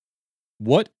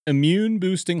What immune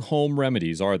boosting home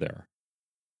remedies are there?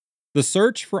 The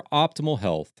search for optimal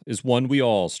health is one we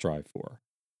all strive for.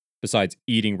 Besides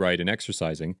eating right and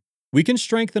exercising, we can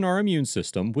strengthen our immune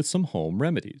system with some home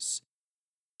remedies.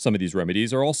 Some of these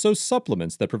remedies are also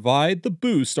supplements that provide the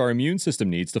boost our immune system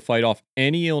needs to fight off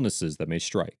any illnesses that may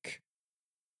strike.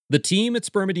 The team at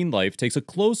Spermidine Life takes a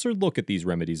closer look at these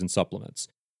remedies and supplements,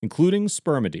 including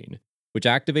spermidine, which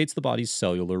activates the body's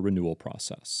cellular renewal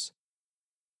process.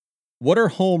 What are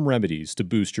home remedies to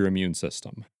boost your immune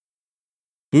system?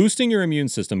 Boosting your immune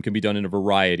system can be done in a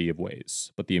variety of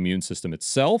ways, but the immune system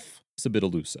itself is a bit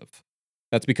elusive.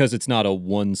 That's because it's not a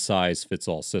one size fits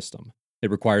all system.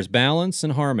 It requires balance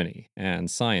and harmony,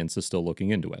 and science is still looking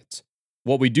into it.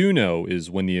 What we do know is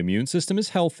when the immune system is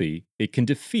healthy, it can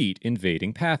defeat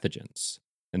invading pathogens,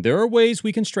 and there are ways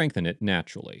we can strengthen it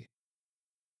naturally.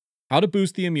 How to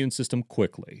boost the immune system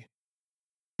quickly.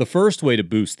 The first way to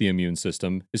boost the immune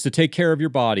system is to take care of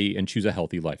your body and choose a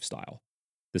healthy lifestyle.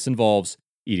 This involves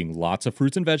eating lots of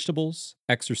fruits and vegetables,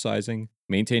 exercising,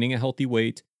 maintaining a healthy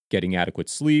weight, getting adequate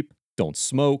sleep, don't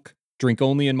smoke, drink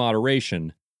only in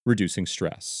moderation, reducing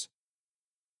stress.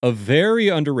 A very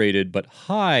underrated but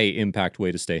high impact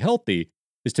way to stay healthy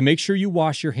is to make sure you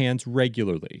wash your hands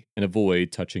regularly and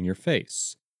avoid touching your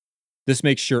face. This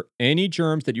makes sure any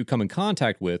germs that you come in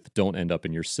contact with don't end up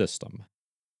in your system.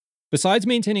 Besides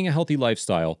maintaining a healthy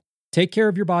lifestyle, take care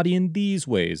of your body in these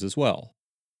ways as well.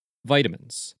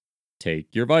 Vitamins.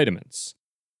 Take your vitamins.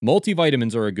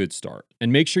 Multivitamins are a good start,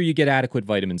 and make sure you get adequate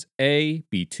vitamins A,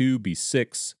 B2,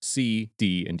 B6, C,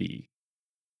 D, and E.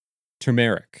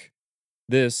 Turmeric.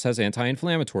 This has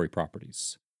anti-inflammatory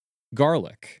properties.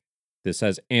 Garlic. This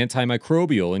has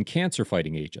antimicrobial and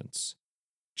cancer-fighting agents.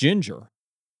 Ginger.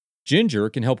 Ginger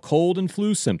can help cold and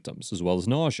flu symptoms as well as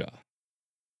nausea.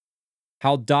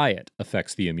 How diet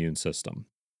affects the immune system.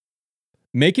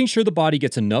 Making sure the body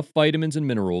gets enough vitamins and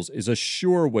minerals is a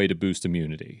sure way to boost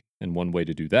immunity, and one way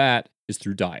to do that is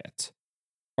through diet.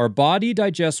 Our body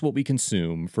digests what we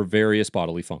consume for various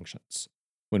bodily functions.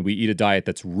 When we eat a diet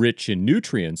that's rich in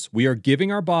nutrients, we are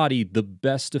giving our body the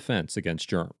best defense against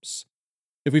germs.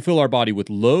 If we fill our body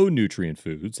with low nutrient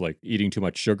foods, like eating too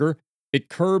much sugar, it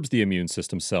curbs the immune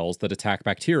system cells that attack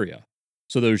bacteria.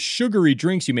 So those sugary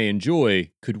drinks you may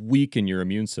enjoy could weaken your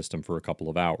immune system for a couple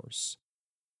of hours.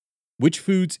 Which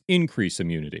foods increase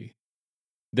immunity?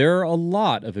 There are a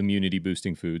lot of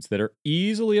immunity-boosting foods that are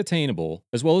easily attainable,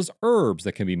 as well as herbs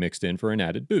that can be mixed in for an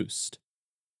added boost.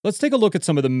 Let's take a look at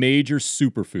some of the major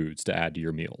superfoods to add to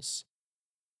your meals.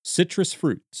 Citrus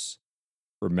fruits.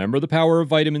 Remember the power of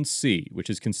vitamin C, which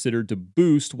is considered to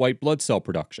boost white blood cell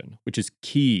production, which is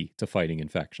key to fighting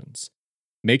infections.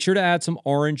 Make sure to add some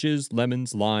oranges,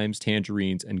 lemons, limes,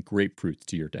 tangerines, and grapefruits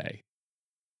to your day.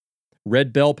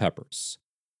 Red bell peppers.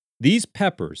 These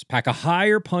peppers pack a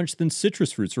higher punch than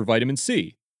citrus fruits for vitamin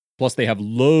C, plus they have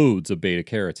loads of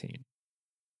beta-carotene.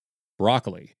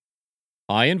 Broccoli.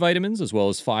 High in vitamins as well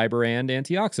as fiber and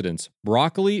antioxidants,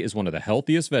 broccoli is one of the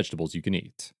healthiest vegetables you can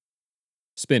eat.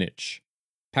 Spinach.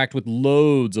 Packed with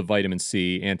loads of vitamin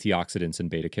C, antioxidants,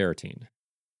 and beta-carotene.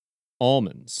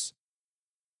 Almonds.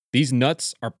 These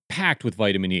nuts are packed with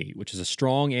vitamin E, which is a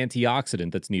strong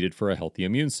antioxidant that's needed for a healthy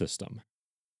immune system.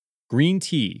 Green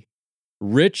tea.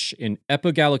 Rich in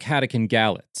epigallocatechin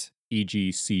gallate,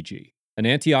 EGCG, an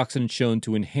antioxidant shown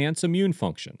to enhance immune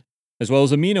function, as well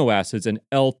as amino acids and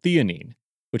L-theanine,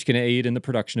 which can aid in the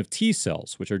production of T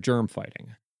cells, which are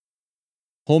germ-fighting.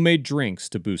 Homemade drinks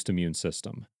to boost immune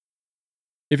system.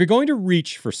 If you're going to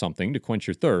reach for something to quench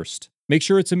your thirst, make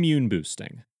sure it's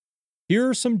immune-boosting. Here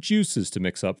are some juices to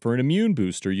mix up for an immune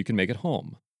booster you can make at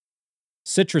home.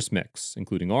 Citrus mix,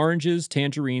 including oranges,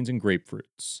 tangerines, and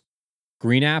grapefruits.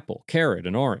 Green apple, carrot,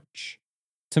 and orange.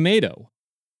 Tomato.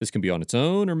 This can be on its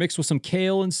own or mixed with some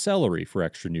kale and celery for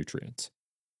extra nutrient.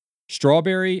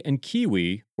 Strawberry and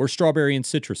kiwi, or strawberry and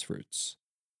citrus fruits.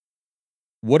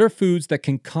 What are foods that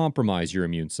can compromise your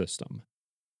immune system?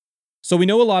 So we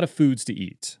know a lot of foods to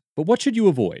eat, but what should you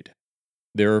avoid?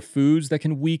 There are foods that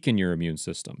can weaken your immune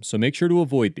system, so make sure to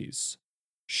avoid these.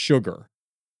 Sugar.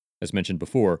 As mentioned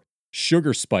before,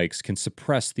 sugar spikes can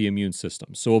suppress the immune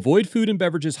system, so avoid food and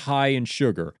beverages high in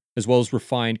sugar, as well as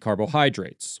refined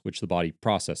carbohydrates, which the body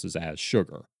processes as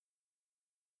sugar.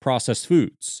 Processed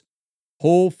foods.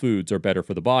 Whole foods are better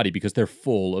for the body because they're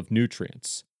full of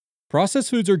nutrients. Processed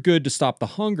foods are good to stop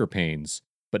the hunger pains,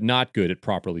 but not good at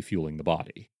properly fueling the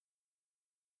body.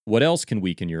 What else can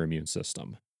weaken your immune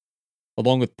system?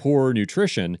 Along with poor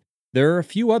nutrition, there are a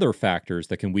few other factors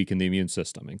that can weaken the immune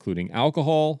system, including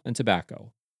alcohol and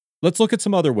tobacco. Let's look at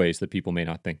some other ways that people may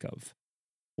not think of.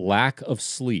 Lack of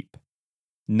sleep.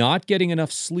 Not getting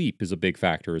enough sleep is a big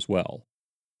factor as well.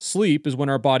 Sleep is when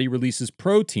our body releases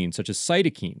proteins such as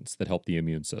cytokines that help the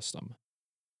immune system.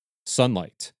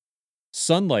 Sunlight.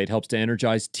 Sunlight helps to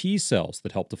energize T cells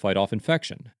that help to fight off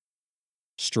infection.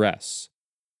 Stress.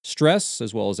 Stress,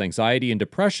 as well as anxiety and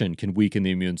depression, can weaken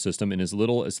the immune system in as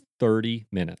little as 30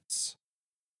 minutes.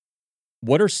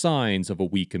 What are signs of a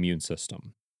weak immune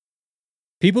system?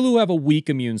 People who have a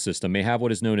weak immune system may have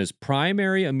what is known as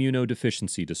primary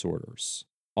immunodeficiency disorders.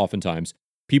 Oftentimes,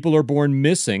 people are born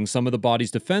missing some of the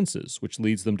body's defenses, which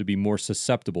leads them to be more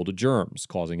susceptible to germs,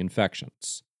 causing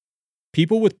infections.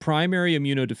 People with primary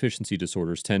immunodeficiency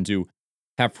disorders tend to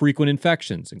have frequent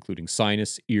infections, including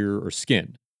sinus, ear, or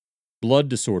skin, blood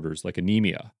disorders like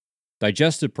anemia,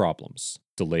 digestive problems,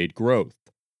 delayed growth,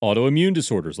 autoimmune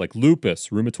disorders like lupus,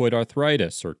 rheumatoid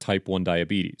arthritis, or type 1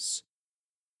 diabetes.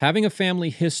 Having a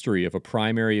family history of a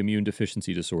primary immune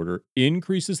deficiency disorder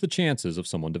increases the chances of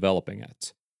someone developing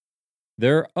it.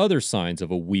 There are other signs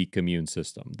of a weak immune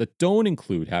system that don't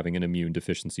include having an immune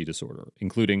deficiency disorder,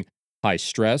 including high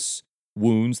stress,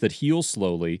 wounds that heal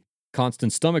slowly,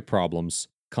 constant stomach problems,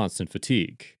 constant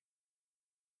fatigue.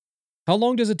 How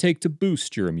long does it take to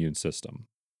boost your immune system?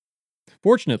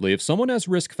 Fortunately, if someone has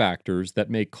risk factors that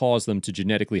may cause them to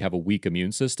genetically have a weak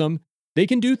immune system, they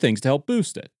can do things to help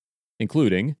boost it,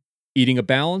 including eating a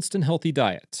balanced and healthy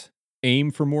diet, aim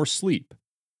for more sleep,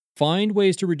 find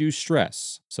ways to reduce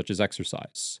stress, such as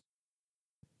exercise.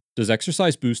 Does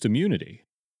exercise boost immunity?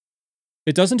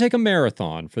 It doesn't take a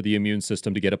marathon for the immune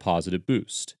system to get a positive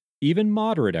boost. Even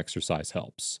moderate exercise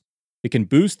helps. It can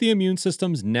boost the immune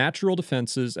system's natural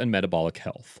defenses and metabolic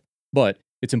health, but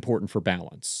it's important for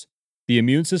balance. The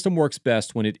immune system works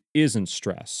best when it isn't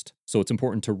stressed, so it's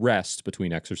important to rest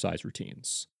between exercise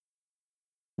routines.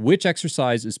 Which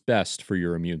exercise is best for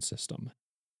your immune system?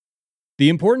 The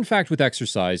important fact with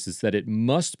exercise is that it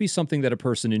must be something that a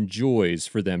person enjoys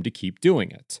for them to keep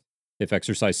doing it. If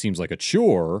exercise seems like a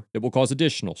chore, it will cause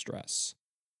additional stress.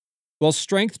 While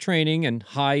strength training and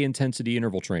high-intensity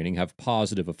interval training have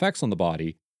positive effects on the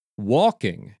body,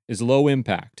 walking is low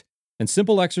impact and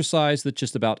simple exercise that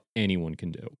just about anyone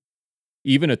can do.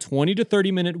 Even a 20 to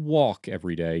 30-minute walk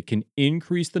every day can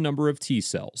increase the number of T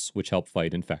cells, which help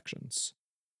fight infections.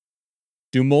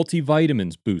 Do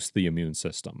multivitamins boost the immune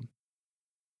system?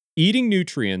 Eating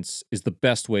nutrients is the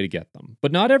best way to get them,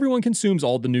 but not everyone consumes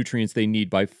all the nutrients they need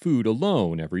by food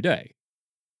alone every day.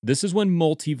 This is when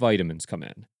multivitamins come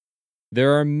in.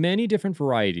 There are many different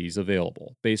varieties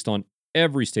available based on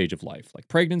every stage of life, like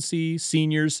pregnancy,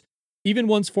 seniors, even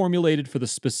ones formulated for the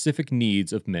specific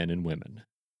needs of men and women.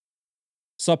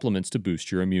 Supplements to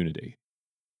boost your immunity.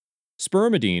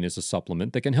 Spermidine is a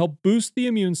supplement that can help boost the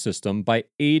immune system by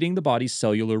aiding the body's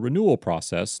cellular renewal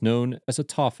process known as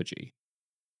autophagy.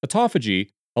 Autophagy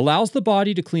allows the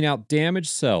body to clean out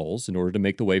damaged cells in order to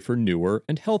make the way for newer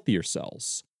and healthier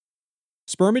cells.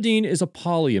 Spermidine is a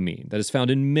polyamine that is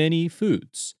found in many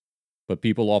foods, but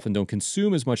people often don't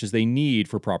consume as much as they need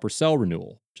for proper cell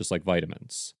renewal, just like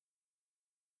vitamins.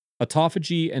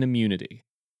 Autophagy and immunity.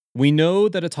 We know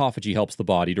that autophagy helps the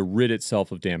body to rid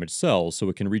itself of damaged cells so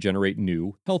it can regenerate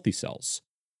new, healthy cells.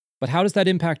 But how does that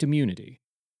impact immunity?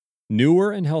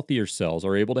 Newer and healthier cells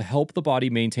are able to help the body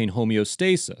maintain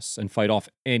homeostasis and fight off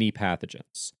any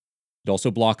pathogens. It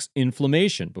also blocks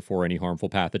inflammation before any harmful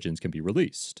pathogens can be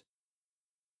released.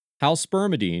 How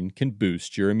spermidine can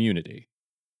boost your immunity.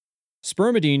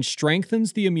 Spermidine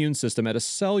strengthens the immune system at a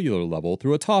cellular level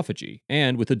through autophagy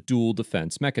and with a dual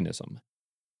defense mechanism.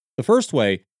 The first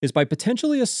way is by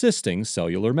potentially assisting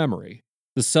cellular memory.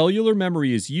 The cellular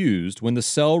memory is used when the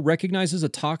cell recognizes a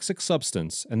toxic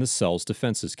substance and the cell's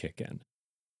defenses kick in.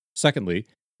 Secondly,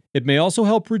 it may also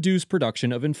help reduce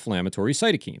production of inflammatory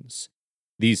cytokines.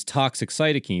 These toxic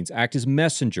cytokines act as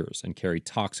messengers and carry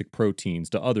toxic proteins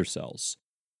to other cells.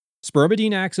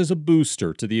 Spermidine acts as a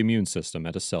booster to the immune system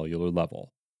at a cellular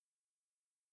level.